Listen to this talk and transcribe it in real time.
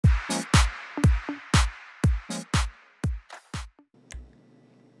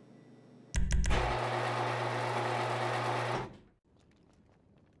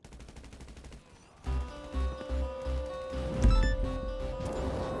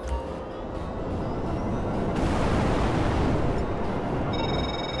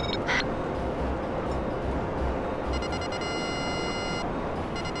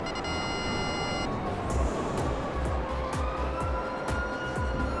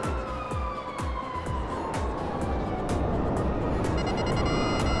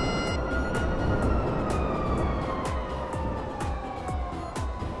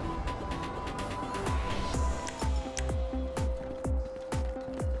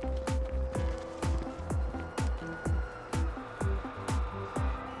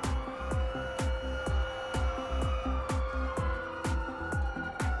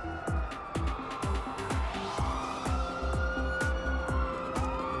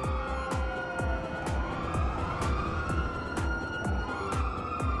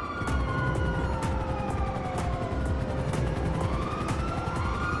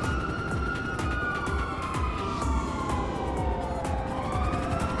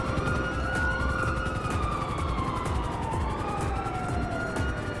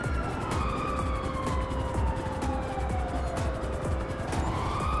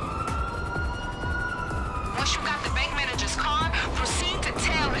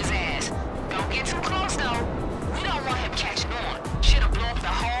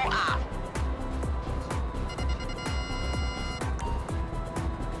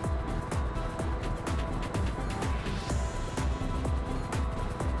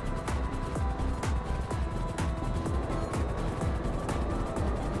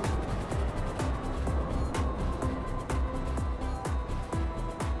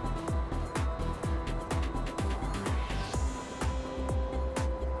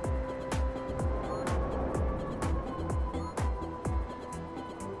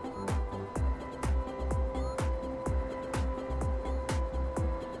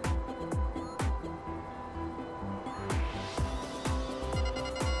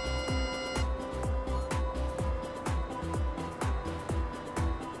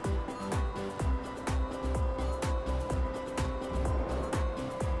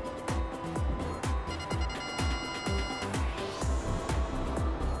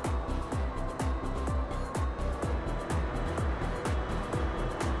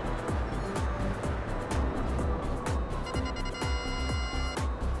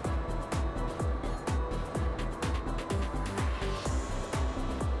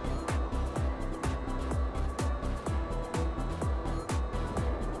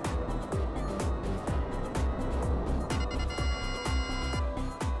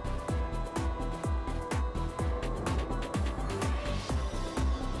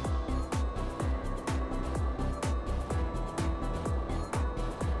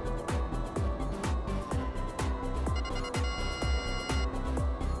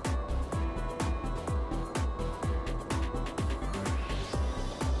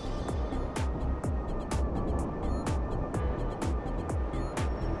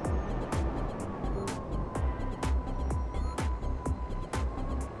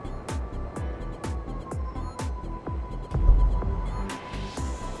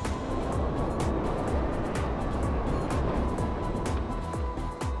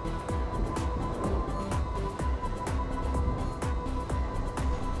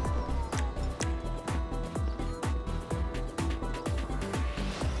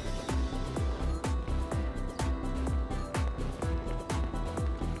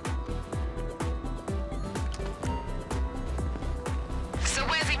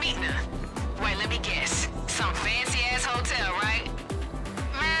let me guess. Some fancy-ass hotel, right?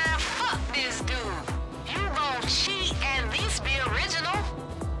 Man, fuck this dude. You gon' cheat and at least be original?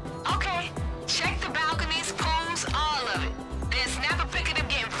 Okay, check the balconies, pools, all of it. Then snap a pic of them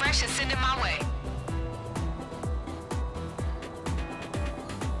getting fresh and send it my way.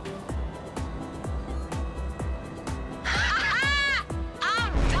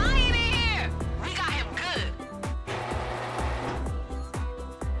 I'm dying in here! We got him good.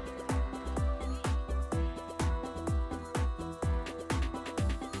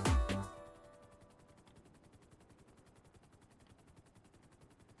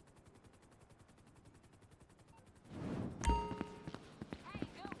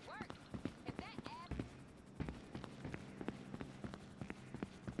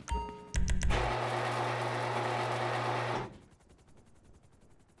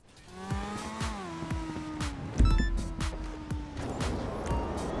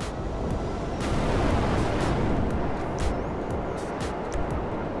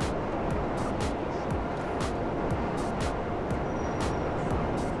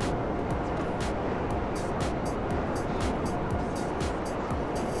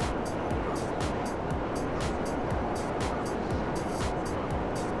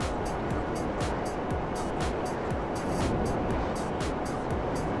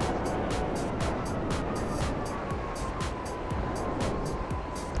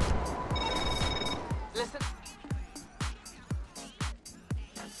 Listen.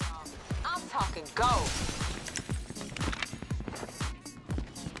 I'm talking go.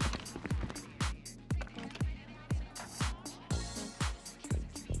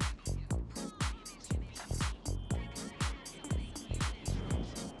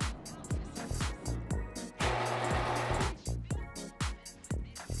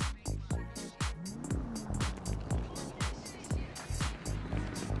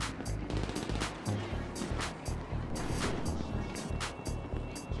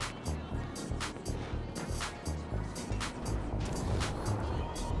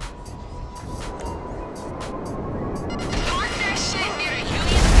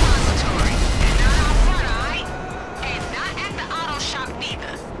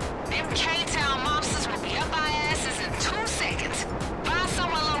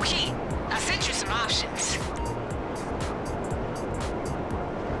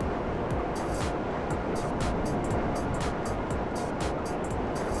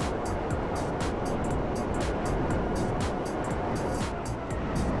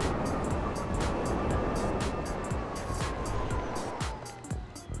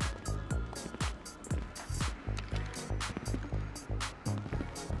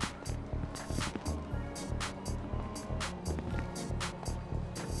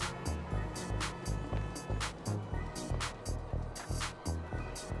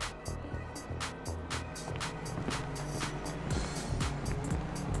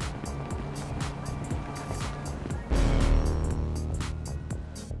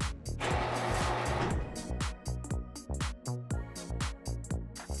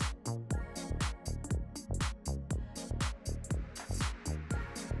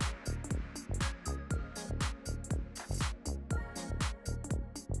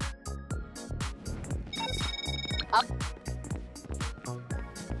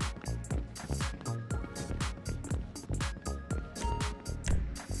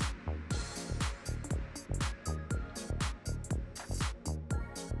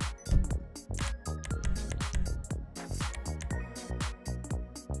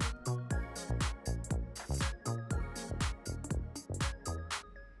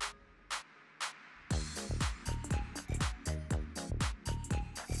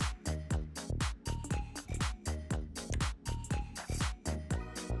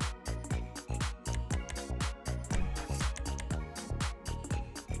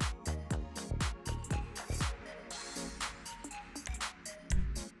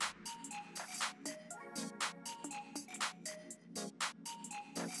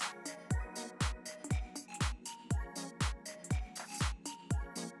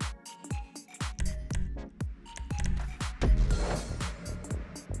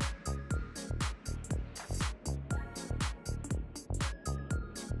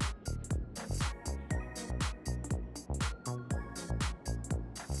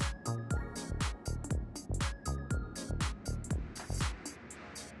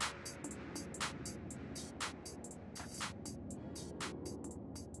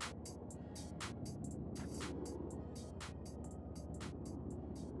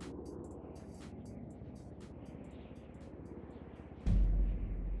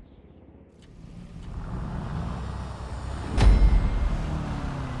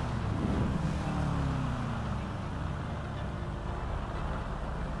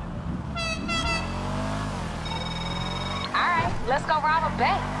 let's go rob a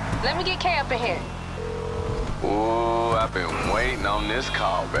bank. Let me get Kay up in here. Ooh, I've been waiting on this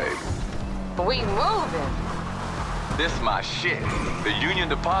call, baby. We moving. This my shit. The Union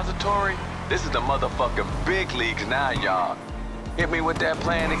Depository, this is the motherfucking big leagues now, y'all. Hit me with that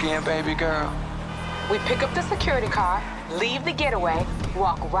plan again, baby girl. We pick up the security car, leave the getaway,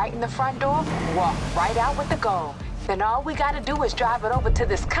 walk right in the front door, walk right out with the gold. Then all we gotta do is drive it over to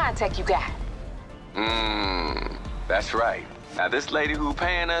this contact you got. That's right. Now this lady who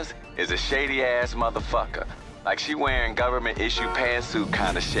paying us is a shady-ass motherfucker. Like she wearing government-issue pantsuit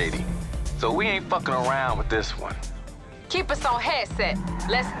kinda shady. So we ain't fucking around with this one. Keep us on headset.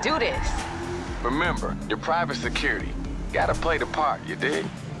 Let's do this. Remember, your private security. Gotta play the part, you dig?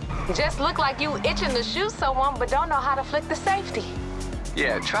 Just look like you itching to shoot someone but don't know how to flick the safety.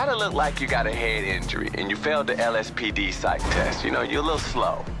 Yeah, try to look like you got a head injury and you failed the LSPD psych test. You know, you're a little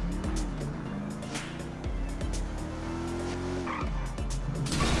slow.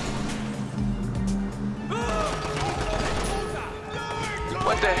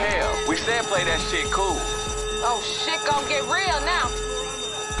 What the hell? We said play that shit cool. Oh, shit gon' get real now.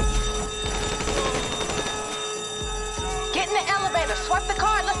 Get in the elevator, swipe the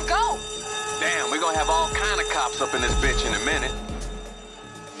card, let's go. Damn, we gonna have all kind of cops up in this bitch in a minute.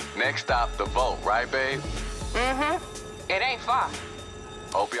 Next stop, the vote, right, babe? It ain't far.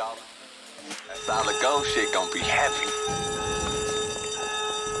 Hope y'all. That solid gold shit gonna be heavy.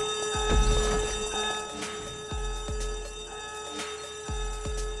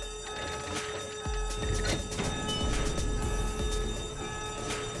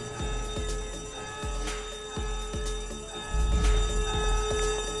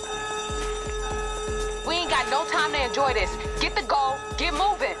 We ain't got no time to enjoy this. Get the goal, get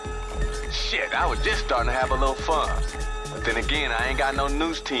moving. Shit, I was just starting to have a little fun. But then again, I ain't got no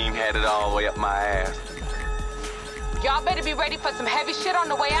news team headed all the way up my ass. Y'all better be ready for some heavy shit on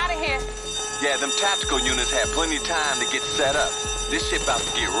the way out of here. Yeah, them tactical units had plenty of time to get set up. This shit about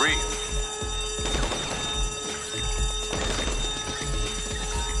to get real.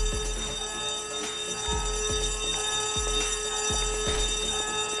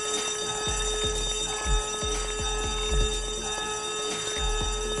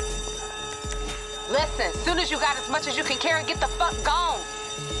 Listen, soon as you got as much as you can carry, get the fuck gone.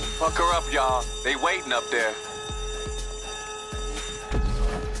 Fuck her up, y'all. They waiting up there.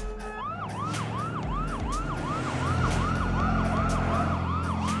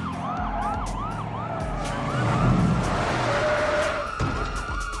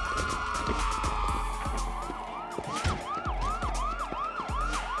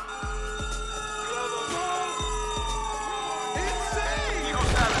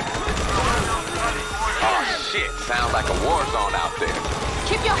 Shit, sounds like a war zone out there.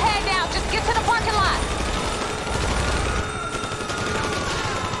 Keep your head down, just get to the parking lot.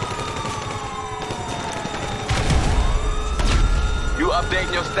 You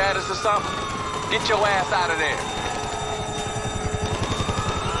updating your status or something? Get your ass out of there.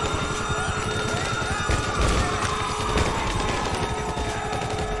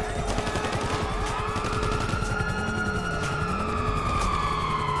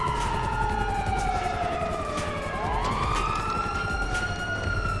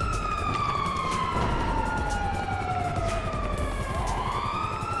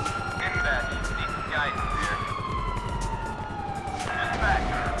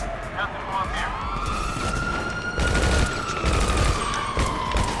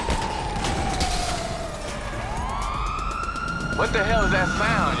 What the hell is that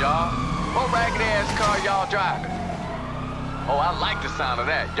sound, y'all? What ragged-ass car y'all driving? Oh, I like the sound of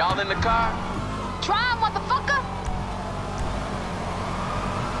that. Y'all in the car? Try, motherfucker.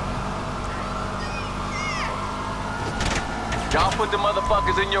 Y'all put the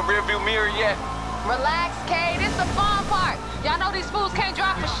motherfuckers in your rearview mirror yet? Relax, Kay, this the fun part. Y'all know these fools can't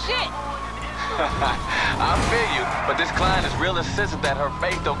drive for shit. I feel you, but this client is real insistent that her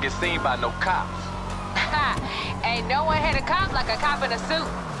face don't get seen by no cops. Ain't no one hit a cop like a cop in a suit.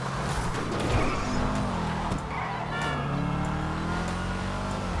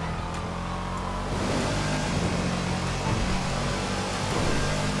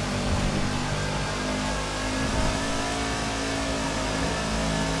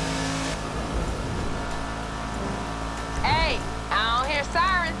 Hey, I don't hear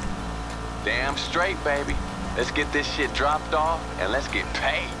sirens. Damn straight, baby. Let's get this shit dropped off and let's get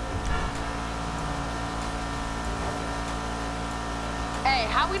paid. Hey,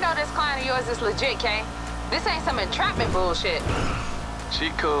 how we know this client of yours is legit, Kay? This ain't some entrapment bullshit. She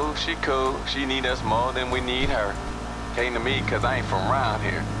cool, she cool. She need us more than we need her. Came to me cause I ain't from around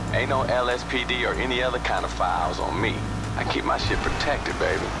here. Ain't no LSPD or any other kind of files on me. I keep my shit protected,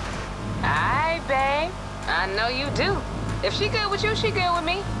 baby. Aight, babe. I know you do. If she good with you, she good with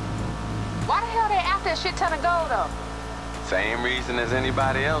me. Why the hell they after a shit ton of gold, though? Same reason as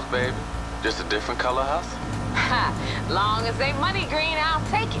anybody else, baby. Just a different color hustle. Ha! Long as they money green, I'll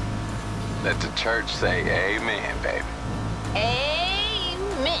take it. Let the church say amen, baby.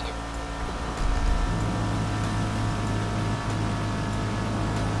 Amen.